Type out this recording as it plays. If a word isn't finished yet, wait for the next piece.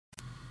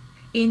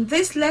In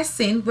this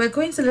lesson, we're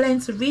going to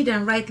learn to read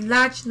and write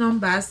large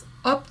numbers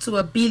up to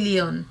 1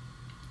 billion.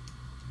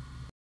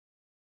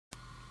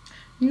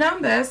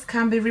 Numbers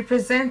can be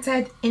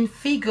represented in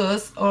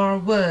figures or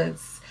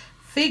words.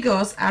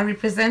 Figures are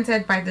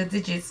represented by the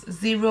digits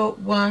 0,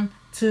 1,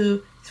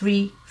 2,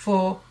 3,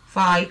 4,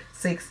 5,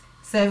 6,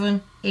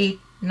 7, 8,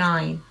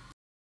 9.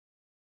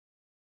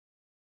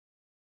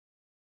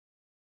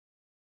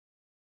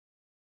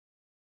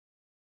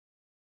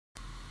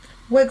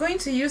 We're going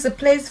to use a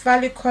place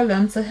value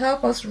column to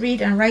help us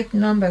read and write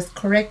numbers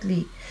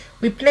correctly.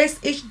 We place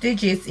each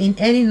digit in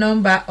any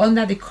number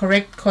under the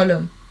correct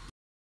column.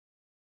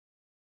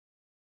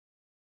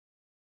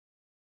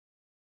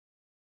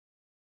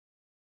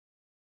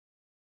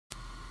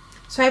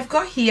 So I've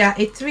got here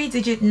a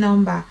 3-digit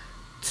number,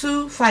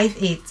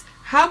 258.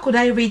 How could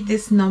I read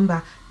this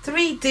number?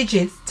 3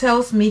 digits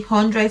tells me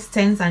hundreds,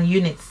 tens and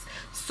units.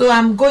 So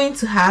I'm going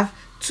to have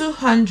 2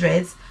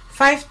 hundreds,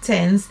 5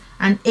 tens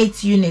and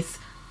 8 units,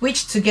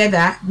 which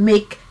together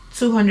make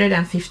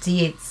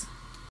 258.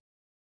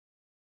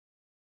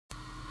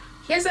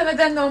 Here's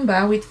another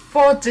number with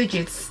 4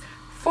 digits.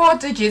 4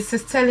 digits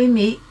is telling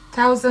me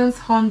thousands,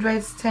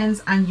 hundreds,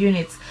 tens and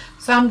units.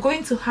 So I'm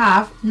going to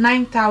have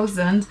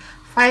 9,000,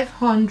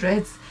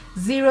 500,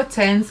 0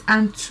 tens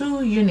and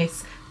 2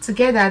 units.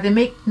 Together they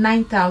make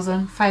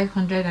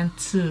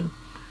 9,502.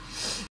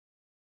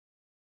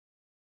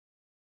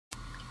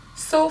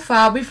 So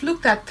far we've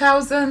looked at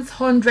thousands,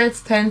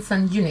 hundreds, tens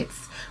and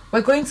units.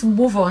 We're going to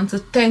move on to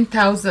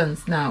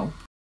 10,000s now.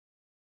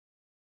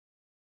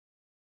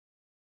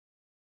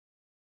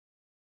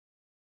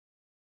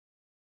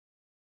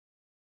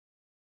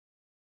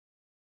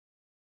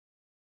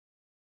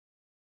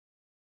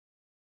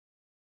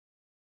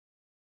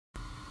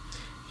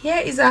 Here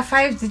is our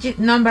 5-digit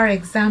number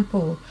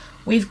example.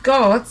 We've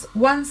got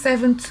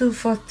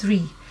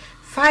 17243.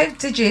 5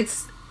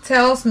 digits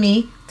tells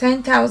me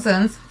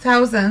 10,000s,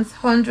 thousands,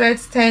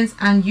 hundreds, tens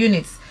and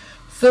units.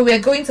 So we're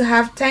going to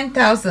have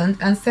 10,000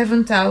 and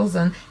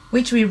 7,000,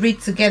 which we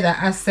read together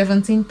as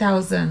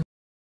 17,000.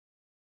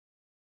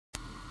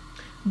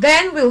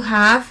 Then we'll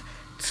have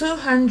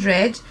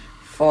 200,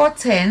 4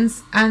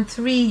 tens and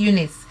 3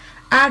 units.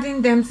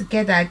 Adding them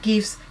together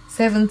gives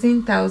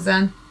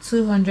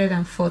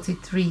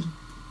 17,243.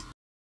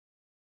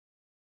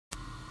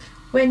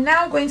 We're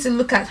now going to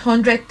look at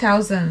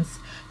 100,000s.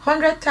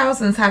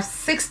 100,000s have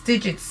 6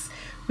 digits.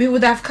 We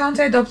would have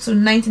counted up to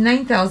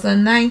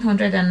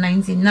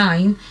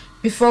 99,999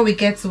 before we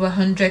get to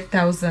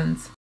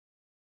 100,000.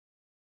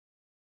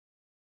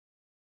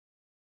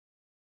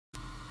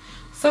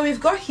 So we've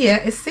got here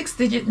a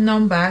 6-digit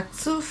number,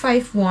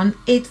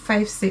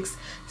 251856.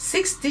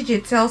 6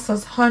 digit tells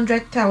us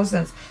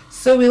 100,000.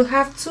 So we'll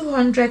have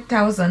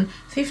 200,000,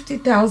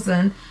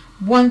 50,000,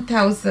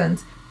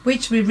 1,000,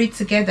 which we read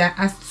together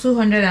as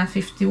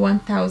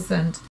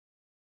 251,000.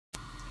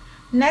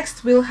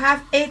 Next we'll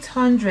have 8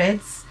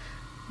 hundreds,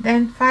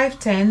 then 5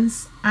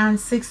 tens and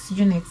 6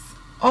 units.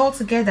 All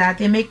together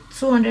they make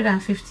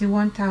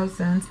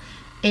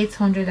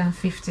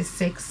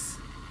 251,856.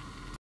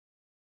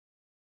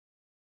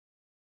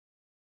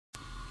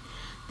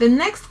 The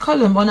next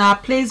column on our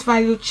place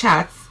value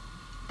chart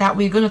that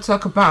we're going to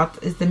talk about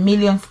is the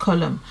millionth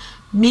column.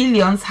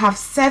 Millions have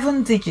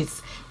 7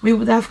 digits. We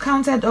would have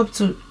counted up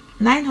to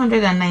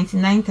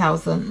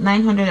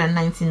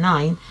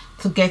 999,999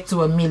 to get to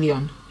 1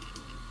 million.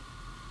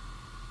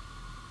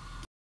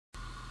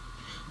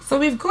 So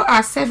we've got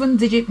our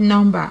 7-digit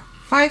number,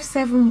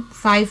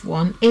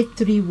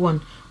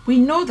 5751831. We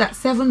know that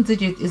 7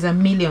 digit is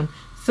 1 million.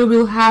 So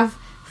we'll have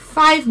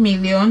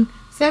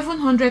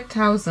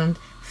 5,700,000,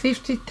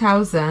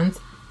 50,000,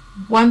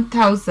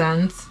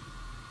 1,000,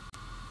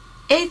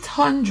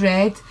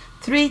 800,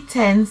 3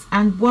 tens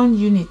and 1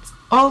 unit.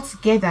 All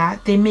together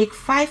they make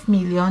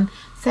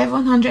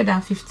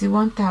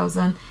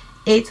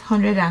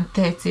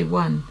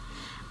 5,751,831.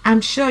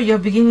 I'm sure you're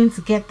beginning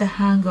to get the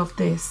hang of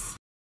this.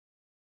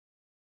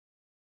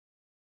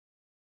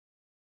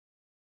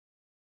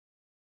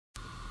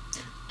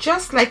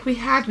 Just like we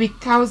had with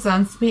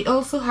thousands, we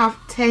also have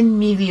 10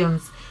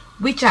 millions,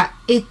 which are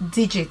 8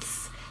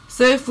 digits.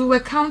 So if we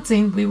were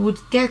counting, we would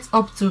get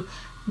up to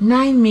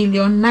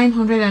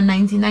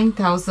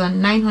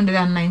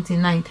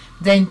 9,999,999,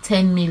 then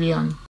 10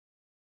 million.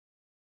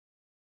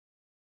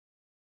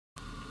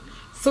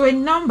 So a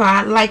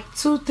number like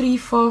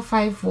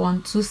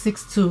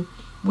 23451,262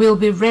 will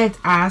be read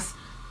as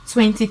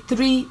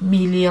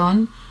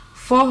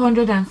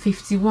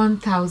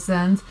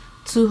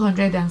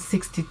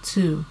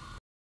 23,451,262.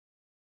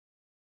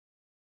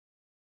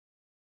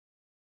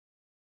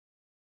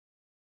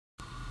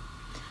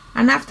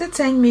 And after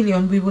 10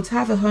 million, we would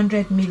have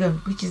 100 million,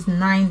 which is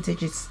 9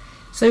 digits.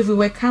 So if we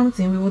were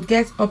counting, we would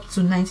get up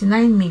to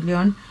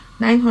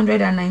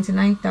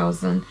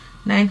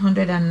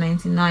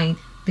 99,999,999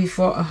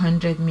 before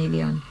 100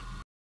 million.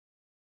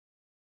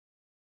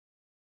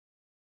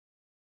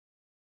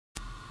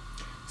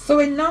 So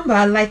a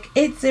number like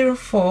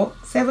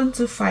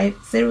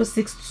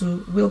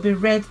 804,725,062 will be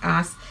read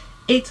as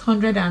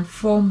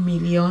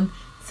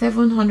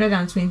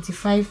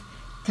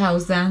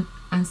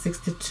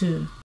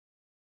 804,725,062.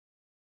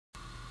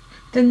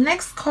 The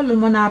next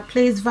column on our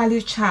place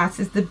value chart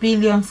is the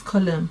billions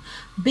column.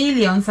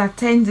 Billions are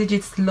 10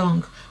 digits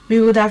long.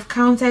 We would have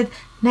counted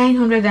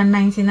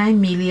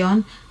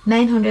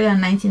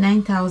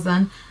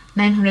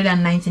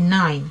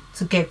 999,999,999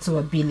 to get to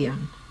a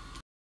billion.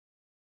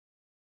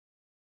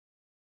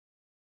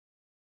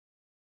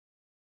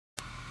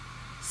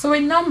 So a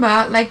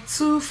number like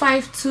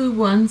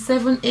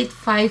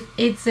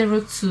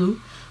 2521785,802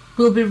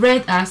 will be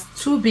read as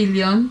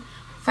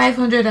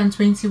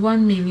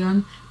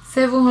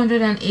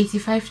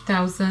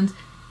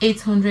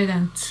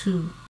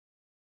 2,521,785,802.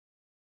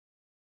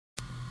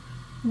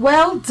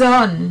 Well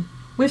done!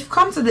 We've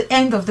come to the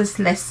end of this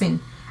lesson.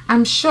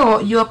 I'm sure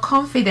you are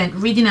confident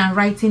reading and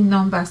writing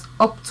numbers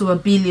up to a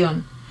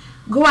billion.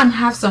 Go and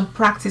have some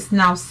practice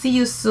now. See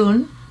you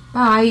soon.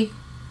 Bye.